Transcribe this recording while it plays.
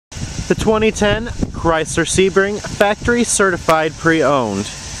The 2010 Chrysler Sebring, factory certified pre-owned.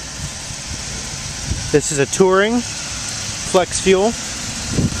 This is a touring, flex fuel,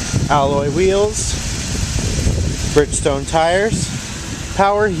 alloy wheels, Bridgestone tires,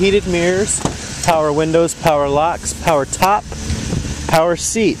 power heated mirrors, power windows, power locks, power top, power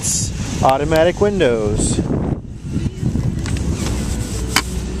seats, automatic windows.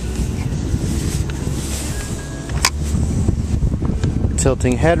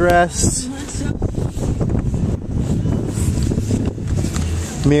 Tilting headrests,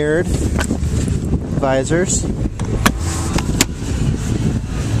 mirrored visors,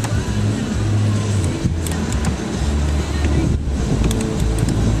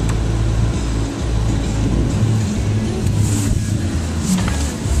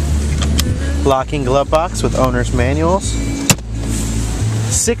 locking glove box with owner's manuals,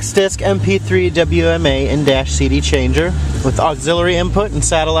 6-disc MP3 WMA and dash CD changer with auxiliary input and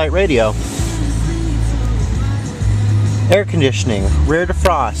satellite radio, air conditioning, rear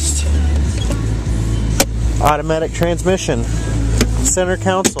defrost, automatic transmission, center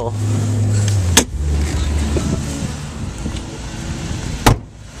console,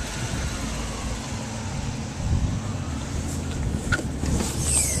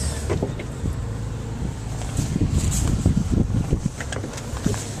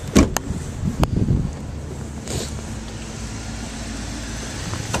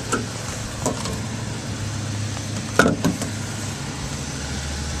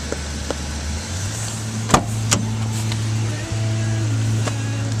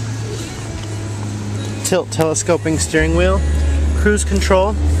 tilt telescoping steering wheel, cruise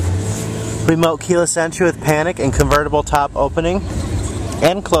control, remote keyless entry with panic and convertible top opening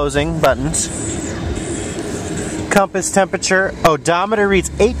and closing buttons, compass temperature, odometer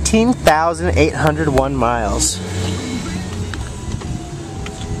reads 18,801 miles.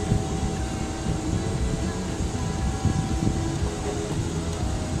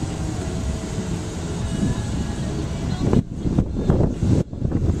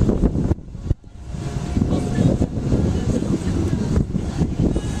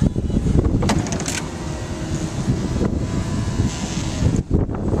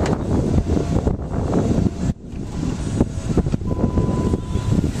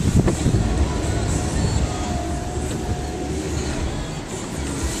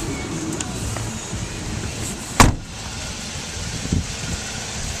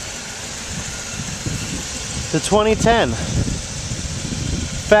 The 2010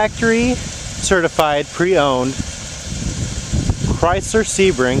 factory certified pre-owned Chrysler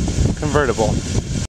Sebring convertible.